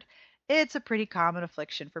self-centered. It's a pretty common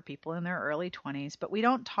affliction for people in their early 20s, but we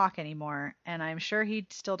don't talk anymore, and I'm sure he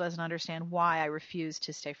still doesn't understand why I refused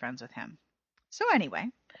to stay friends with him. So anyway,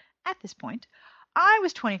 at this point, I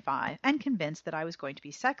was 25 and convinced that I was going to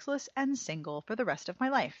be sexless and single for the rest of my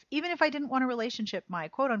life. Even if I didn't want a relationship, my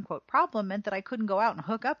quote-unquote problem meant that I couldn't go out and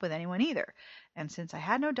hook up with anyone either. And since I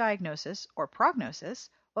had no diagnosis or prognosis,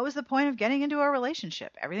 what was the point of getting into a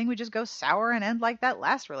relationship? Everything would just go sour and end like that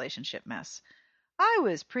last relationship mess. I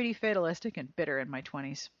was pretty fatalistic and bitter in my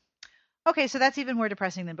 20s. Okay, so that's even more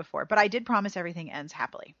depressing than before, but I did promise everything ends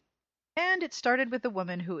happily. And it started with the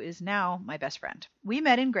woman who is now my best friend. We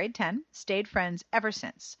met in grade 10, stayed friends ever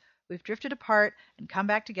since. We've drifted apart and come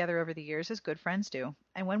back together over the years as good friends do,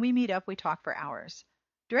 and when we meet up, we talk for hours.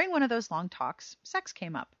 During one of those long talks, sex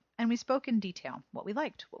came up, and we spoke in detail, what we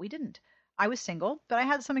liked, what we didn't. I was single, but I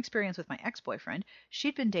had some experience with my ex-boyfriend.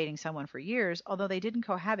 She'd been dating someone for years, although they didn't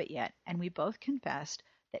cohabit yet, and we both confessed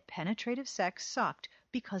that penetrative sex sucked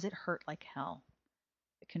because it hurt like hell.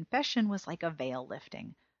 The confession was like a veil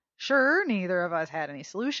lifting. Sure, neither of us had any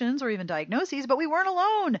solutions or even diagnoses, but we weren't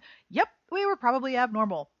alone. Yep, we were probably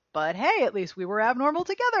abnormal. But hey, at least we were abnormal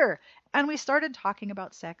together. And we started talking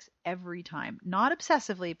about sex every time. Not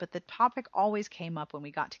obsessively, but the topic always came up when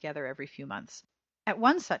we got together every few months. At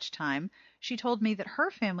one such time, she told me that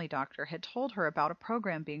her family doctor had told her about a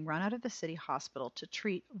program being run out of the city hospital to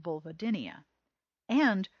treat vulvodynia,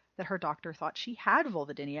 and that her doctor thought she had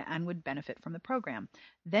vulvodynia and would benefit from the program.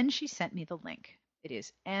 Then she sent me the link. It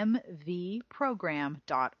is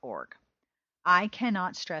mvprogram.org. I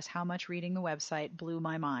cannot stress how much reading the website blew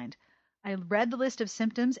my mind. I read the list of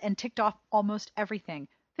symptoms and ticked off almost everything.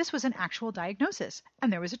 This was an actual diagnosis, and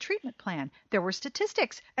there was a treatment plan. There were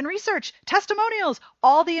statistics and research, testimonials,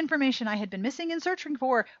 all the information I had been missing and searching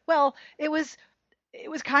for. Well, it was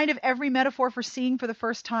kind of every metaphor for seeing for the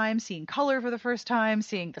first time, seeing color for the first time,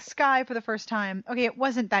 seeing the sky for the first time. Okay, it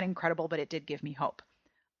wasn't that incredible, but it did give me hope.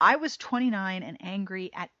 I was 29 and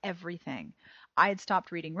angry at everything. I had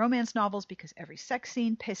stopped reading romance novels because every sex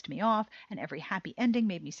scene pissed me off, and every happy ending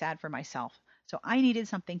made me sad for myself. So I needed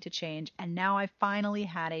something to change, and now I finally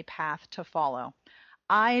had a path to follow.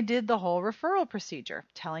 I did the whole referral procedure,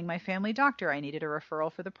 telling my family doctor I needed a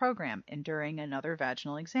referral for the program, enduring another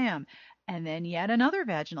vaginal exam, and then yet another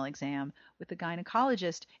vaginal exam with the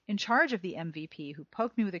gynecologist in charge of the MVP who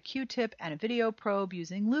poked me with a Q-tip and a video probe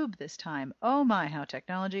using lube this time. Oh my, how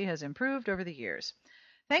technology has improved over the years.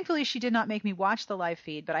 Thankfully, she did not make me watch the live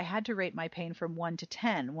feed, but I had to rate my pain from 1 to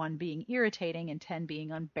 10, 1 being irritating and 10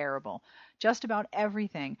 being unbearable. Just about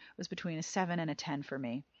everything was between a 7 and a 10 for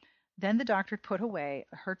me. Then the doctor put away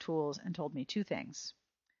her tools and told me 2 things.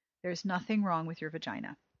 There's nothing wrong with your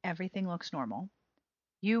vagina. Everything looks normal.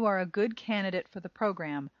 You are a good candidate for the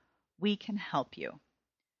program. We can help you.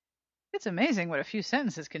 It's amazing what a few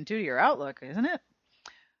sentences can do to your outlook, isn't it?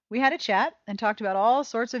 We had a chat and talked about all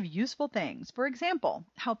sorts of useful things. For example,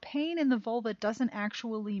 how pain in the vulva doesn't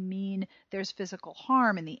actually mean there's physical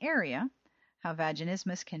harm in the area, how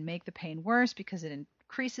vaginismus can make the pain worse because it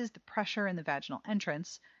increases the pressure in the vaginal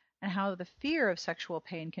entrance, and how the fear of sexual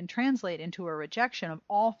pain can translate into a rejection of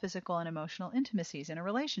all physical and emotional intimacies in a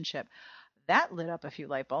relationship. That lit up a few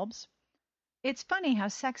light bulbs. It's funny how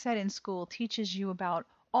sex ed in school teaches you about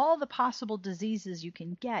all the possible diseases you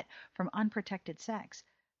can get from unprotected sex,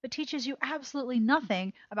 but teaches you absolutely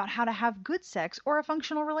nothing about how to have good sex or a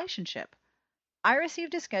functional relationship. I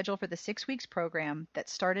received a schedule for the 6 weeks program that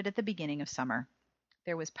started at the beginning of summer.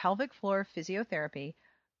 There was pelvic floor physiotherapy,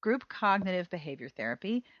 group cognitive behavior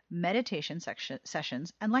therapy, meditation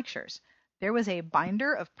sessions, and lectures. There was a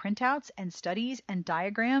binder of printouts and studies and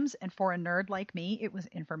diagrams, and for a nerd like me, it was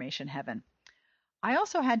information heaven. I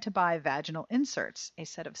also had to buy vaginal inserts, a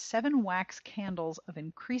set of 7 wax candles of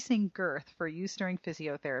increasing girth for use during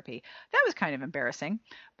physiotherapy. That was kind of embarrassing,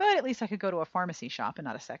 but at least I could go to a pharmacy shop and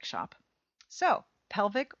not a sex shop. So,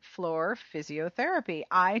 pelvic floor physiotherapy.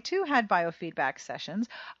 I too had biofeedback sessions.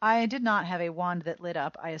 I did not have a wand that lit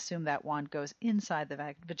up. I assume that wand goes inside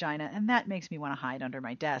the vagina, and that makes me want to hide under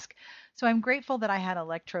my desk. So I'm grateful that I had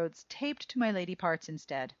electrodes taped to my lady parts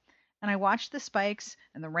instead. And I watched the spikes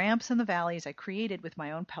and the ramps and the valleys I created with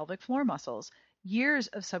my own pelvic floor muscles. Years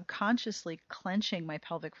of subconsciously clenching my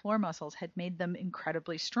pelvic floor muscles had made them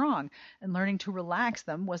incredibly strong, and learning to relax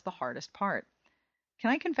them was the hardest part. Can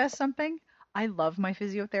I confess something? I love my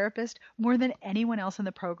physiotherapist. More than anyone else in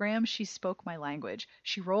the program, she spoke my language.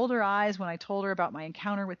 She rolled her eyes when I told her about my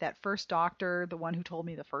encounter with that first doctor, the one who told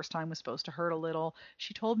me the first time was supposed to hurt a little.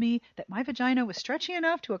 She told me that my vagina was stretchy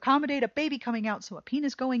enough to accommodate a baby coming out, so a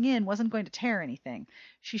penis going in wasn't going to tear anything.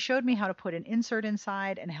 She showed me how to put an insert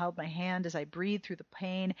inside and held my hand as I breathed through the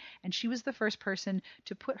pain, and she was the first person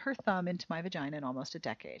to put her thumb into my vagina in almost a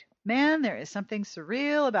decade. Man, there is something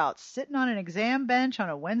surreal about sitting on an exam bench on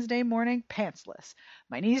a Wednesday morning, pantsless,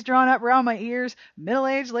 my knees drawn up around my ears,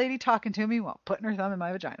 middle-aged lady talking to me while putting her thumb in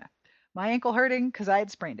my vagina. My ankle hurting because I had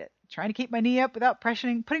sprained it, trying to keep my knee up without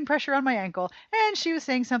putting pressure on my ankle, and she was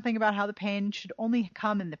saying something about how the pain should only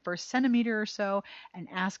come in the first centimeter or so, and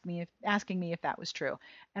asking me if that was true.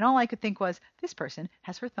 And all I could think was, this person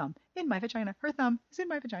has her thumb in my vagina. Her thumb is in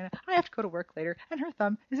my vagina. I have to go to work later, and her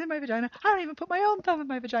thumb is in my vagina. I don't even put my own thumb in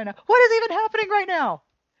my vagina. What is even happening right now?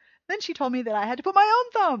 Then she told me that I had to put my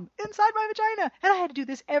own thumb inside my vagina, and I had to do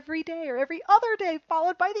this every day or every other day,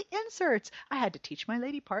 followed by the inserts. I had to teach my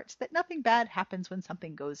lady parts that nothing bad happens when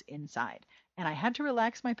something goes inside, and I had to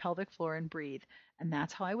relax my pelvic floor and breathe, and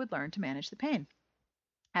that's how I would learn to manage the pain.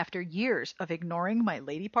 After years of ignoring my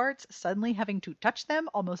lady parts, suddenly having to touch them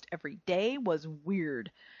almost every day was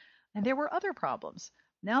weird. And there were other problems.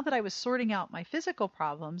 Now that I was sorting out my physical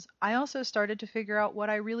problems, I also started to figure out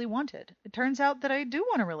what I really wanted. It turns out that I do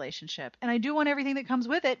want a relationship, and I do want everything that comes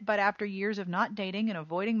with it, but after years of not dating and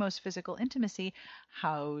avoiding most physical intimacy,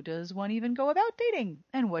 how does one even go about dating?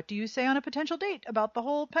 And what do you say on a potential date about the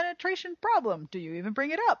whole penetration problem? Do you even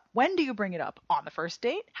bring it up? When do you bring it up? On the first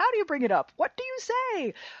date? How do you bring it up? What do you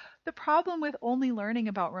say? The problem with only learning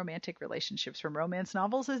about romantic relationships from romance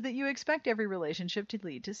novels is that you expect every relationship to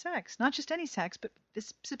lead to sex. Not just any sex, but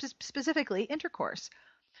specifically intercourse.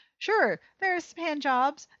 Sure, there's hand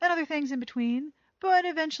jobs and other things in between, but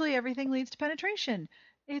eventually everything leads to penetration.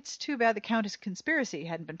 It's too bad the Countess Conspiracy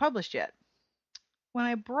hadn't been published yet. When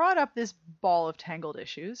I brought up this ball of tangled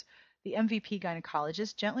issues, the MVP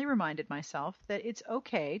gynecologist gently reminded myself that it's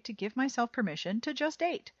okay to give myself permission to just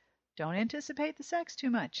date. Don't anticipate the sex too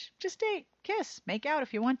much. Just date, kiss, make out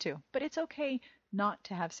if you want to, but it's okay not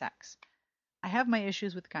to have sex. I have my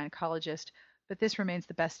issues with the gynecologist, but this remains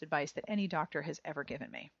the best advice that any doctor has ever given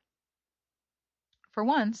me. For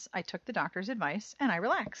once, I took the doctor's advice and I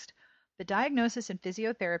relaxed. The diagnosis and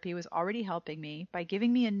physiotherapy was already helping me by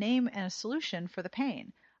giving me a name and a solution for the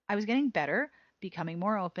pain. I was getting better, becoming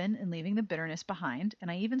more open and leaving the bitterness behind, and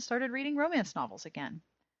I even started reading romance novels again.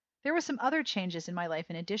 There were some other changes in my life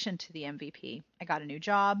in addition to the MVP. I got a new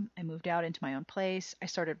job, I moved out into my own place, I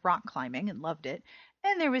started rock climbing and loved it,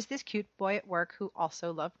 and there was this cute boy at work who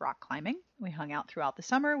also loved rock climbing. We hung out throughout the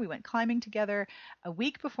summer, we went climbing together. A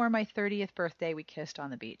week before my 30th birthday, we kissed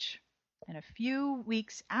on the beach. And a few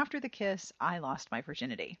weeks after the kiss, I lost my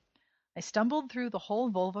virginity. I stumbled through the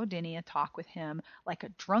whole Vulvodynia talk with him like a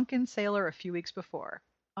drunken sailor a few weeks before.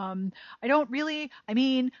 I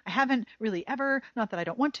haven't really ever, not that I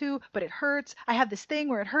don't want to, but it hurts. I have this thing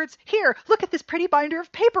where it hurts. Here, look at this pretty binder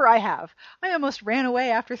of paper I have. I almost ran away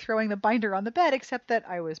after throwing the binder on the bed, except that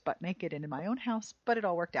I was butt naked and in my own house, but it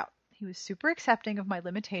all worked out. He was super accepting of my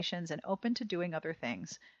limitations and open to doing other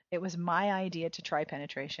things. It was my idea to try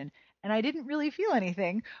penetration, and I didn't really feel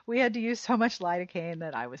anything. We had to use so much lidocaine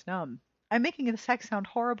that I was numb. I'm making the sex sound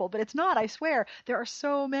horrible, but it's not, I swear. There are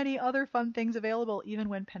so many other fun things available, even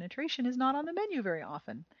when penetration is not on the menu very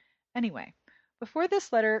often. Anyway, before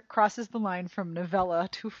this letter crosses the line from novella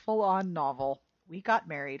to full-on novel, we got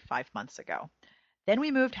married 5 months ago. Then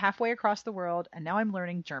we moved halfway across the world, and now I'm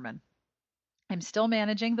learning German. I'm still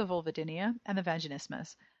managing the vulvodynia and the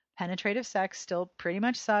vaginismus. Penetrative sex still pretty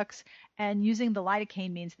much sucks, and using the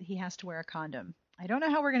lidocaine means that he has to wear a condom. I don't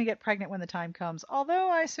know how we're going to get pregnant when the time comes,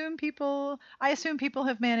 although I assume people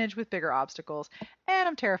have managed with bigger obstacles, and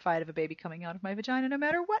I'm terrified of a baby coming out of my vagina no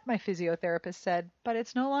matter what my physiotherapist said, but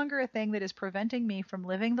it's no longer a thing that is preventing me from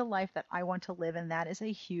living the life that I want to live, and that is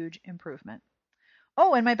a huge improvement.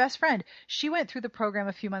 Oh, and my best friend, she went through the program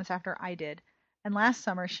a few months after I did. And last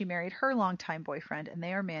summer, she married her longtime boyfriend, and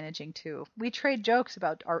they are managing too. We trade jokes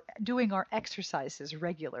about doing our exercises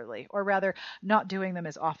regularly, or rather, not doing them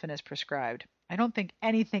as often as prescribed. I don't think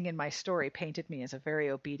anything in my story painted me as a very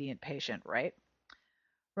obedient patient, right?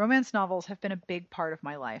 Romance novels have been a big part of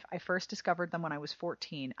my life. I first discovered them when I was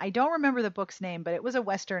 14. I don't remember the book's name, but it was a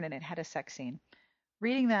Western and it had a sex scene.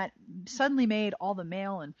 Reading that suddenly made all the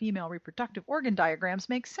male and female reproductive organ diagrams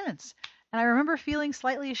make sense. And I remember feeling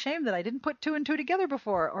slightly ashamed that I didn't put 2 and 2 together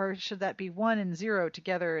before, or should that be 1 and 0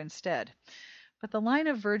 together instead? But the line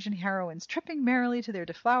of virgin heroines tripping merrily to their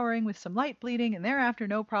deflowering with some light bleeding and thereafter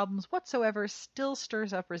no problems whatsoever still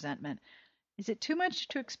stirs up resentment. Is it too much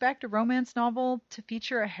to expect a romance novel to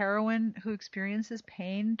feature a heroine who experiences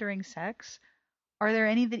pain during sex? Are there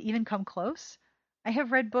any that even come close? I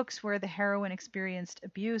have read books where the heroine experienced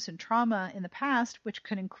abuse and trauma in the past, which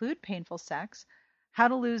could include painful sex. How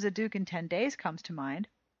to Lose a Duke in 10 Days comes to mind.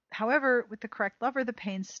 However, with the correct lover, the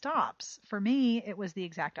pain stops. For me, it was the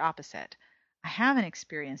exact opposite. I haven't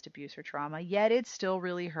experienced abuse or trauma, yet it still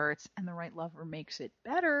really hurts, and the right lover makes it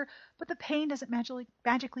better, but the pain doesn't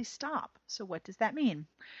magically stop. So what does that mean?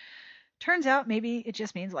 Turns out maybe it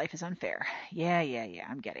just means life is unfair. Yeah,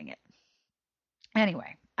 I'm getting it.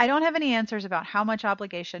 Anyway, I don't have any answers about how much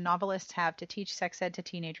obligation novelists have to teach sex ed to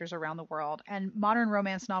teenagers around the world, and modern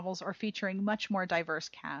romance novels are featuring much more diverse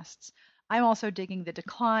casts. I'm also digging the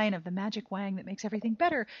decline of the magic wang that makes everything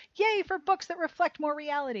better. Yay for books that reflect more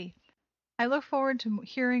reality! I look forward to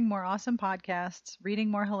hearing more awesome podcasts, reading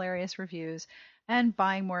more hilarious reviews, and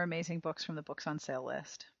buying more amazing books from the books on sale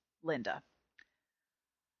list. Linda.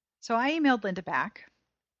 So I emailed Linda back,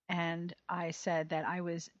 and I said that I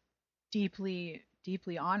was deeply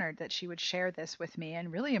honored that she would share this with me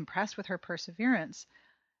and really impressed with her perseverance.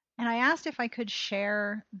 And I asked if I could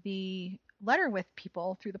share the letter with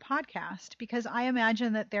people through the podcast, because I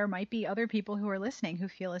imagine that there might be other people who are listening who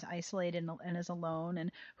feel as isolated and as alone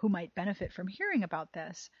and who might benefit from hearing about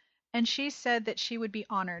this. And she said that she would be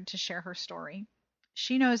honored to share her story.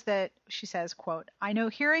 She knows that, she says, quote, I know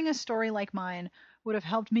hearing a story like mine would have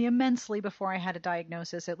helped me immensely before I had a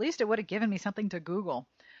diagnosis. At least it would have given me something to Google.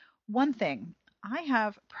 One thing, I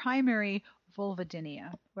have primary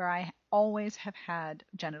vulvodynia, where I always have had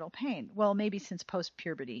genital pain. Well, maybe since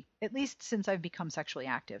post-puberty, at least since I've become sexually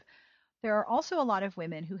active. There are also a lot of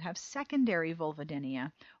women who have secondary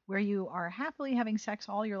vulvodynia, where you are happily having sex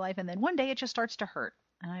all your life and then one day it just starts to hurt.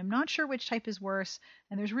 And I'm not sure which type is worse,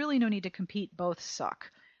 and there's really no need to compete. Both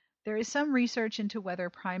suck. There is some research into whether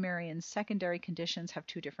primary and secondary conditions have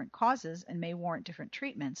 2 different causes and may warrant different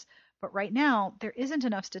treatments. But right now, there isn't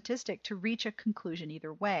enough statistic to reach a conclusion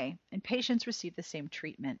either way, and patients receive the same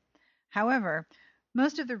treatment. However,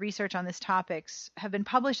 most of the research on these topics have been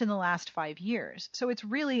published in the last 5 years, so it's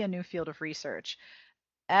really a new field of research.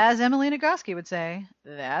 As Emily Nagoski would say,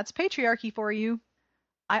 that's patriarchy for you.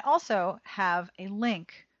 I also have a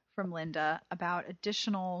link from Linda about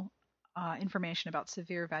additional information about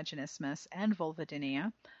severe vaginismus and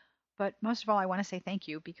vulvodynia. But most of all, I want to say thank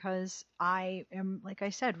you, because I am, like I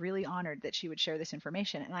said, really honored that she would share this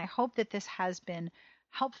information. And I hope that this has been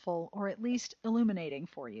helpful or at least illuminating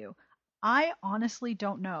for you. I honestly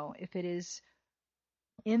don't know if it is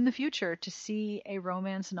in the future to see a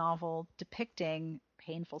romance novel depicting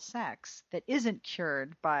painful sex that isn't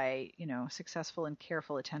cured by, successful and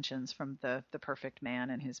careful attentions from the perfect man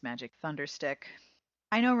and his magic thunderstick.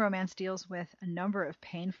 I know romance deals with a number of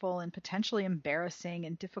painful and potentially embarrassing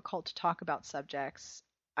and difficult to talk about subjects.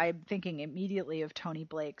 I'm thinking immediately of Tony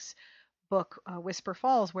Blake's book, Whisper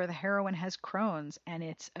Falls, where the heroine has Crohn's and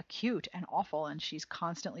it's acute and awful and she's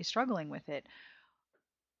constantly struggling with it.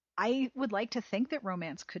 I would like to think that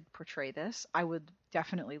romance could portray this. I would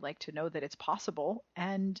definitely like to know that it's possible.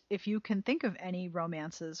 And if you can think of any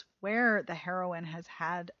romances where the heroine has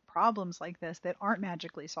had problems like this that aren't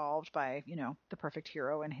magically solved by, the perfect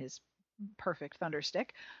hero and his perfect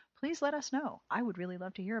thunderstick, please let us know. I would really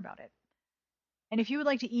love to hear about it. And if you would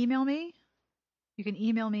like to email me, you can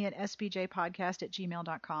email me at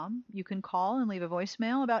sbjpodcast@gmail.com. You can call and leave a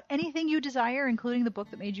voicemail about anything you desire, including the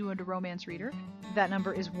book that made you into a romance reader. That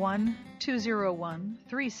number is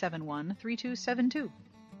 1-201-371-3272.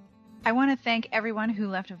 I want to thank everyone who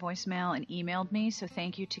left a voicemail and emailed me. So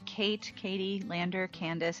thank you to Kate, Katie, Lander,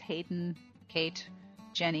 Candace, Hayden, Kate,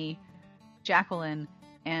 Jenny, Jacqueline,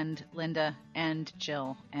 and Linda, and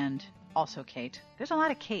Jill, and Also Kate. There's a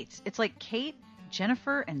lot of Kates. It's like Kate,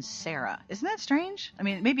 Jennifer, and Sarah. Isn't that strange? I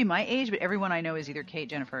mean, it may be my age, but everyone I know is either Kate,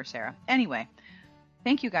 Jennifer, or Sarah. Anyway,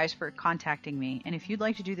 thank you guys for contacting me. And if you'd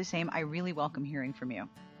like to do the same, I really welcome hearing from you.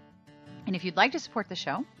 And if you'd like to support the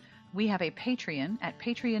show, we have a Patreon at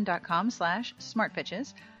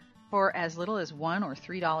patreon.com/smartpitches. For as little as $1 or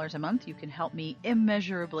 $3 a month, you can help me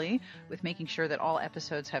immeasurably with making sure that all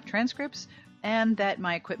episodes have transcripts and that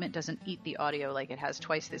my equipment doesn't eat the audio like it has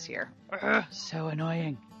twice this year. Ugh, so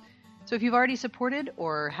annoying. So if you've already supported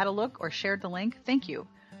or had a look or shared the link, thank you.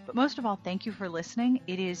 But most of all, thank you for listening.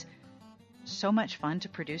 It is so much fun to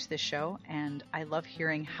produce this show, and I love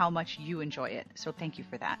hearing how much you enjoy it. So thank you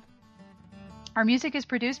for that. Our music is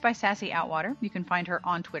produced by Sassy Outwater. You can find her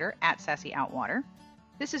on Twitter at Sassy Outwater.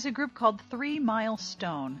 This is a group called 3 Mile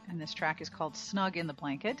Stone, and this track is called Snug in the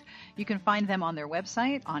Blanket. You can find them on their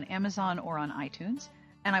website, on Amazon, or on iTunes.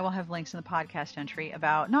 And I will have links in the podcast entry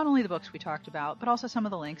about not only the books we talked about, but also some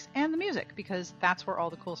of the links and the music, because that's where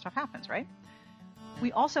all the cool stuff happens, right?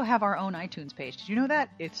 We also have our own iTunes page. Did you know that?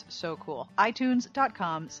 It's so cool.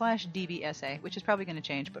 iTunes.com/DBSA, which is probably going to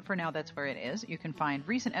change, but for now that's where it is. You can find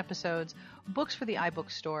recent episodes, books for the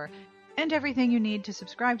iBook store, and everything you need to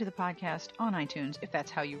subscribe to the podcast on iTunes if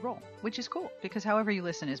that's how you roll, which is cool, because however you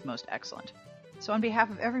listen is most excellent. So on behalf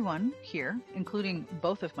of everyone here, including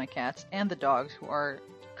both of my cats and the dogs who are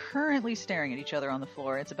currently staring at each other on the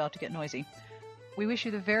floor, it's about to get noisy, we wish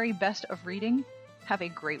you the very best of reading. Have a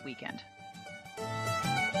great weekend.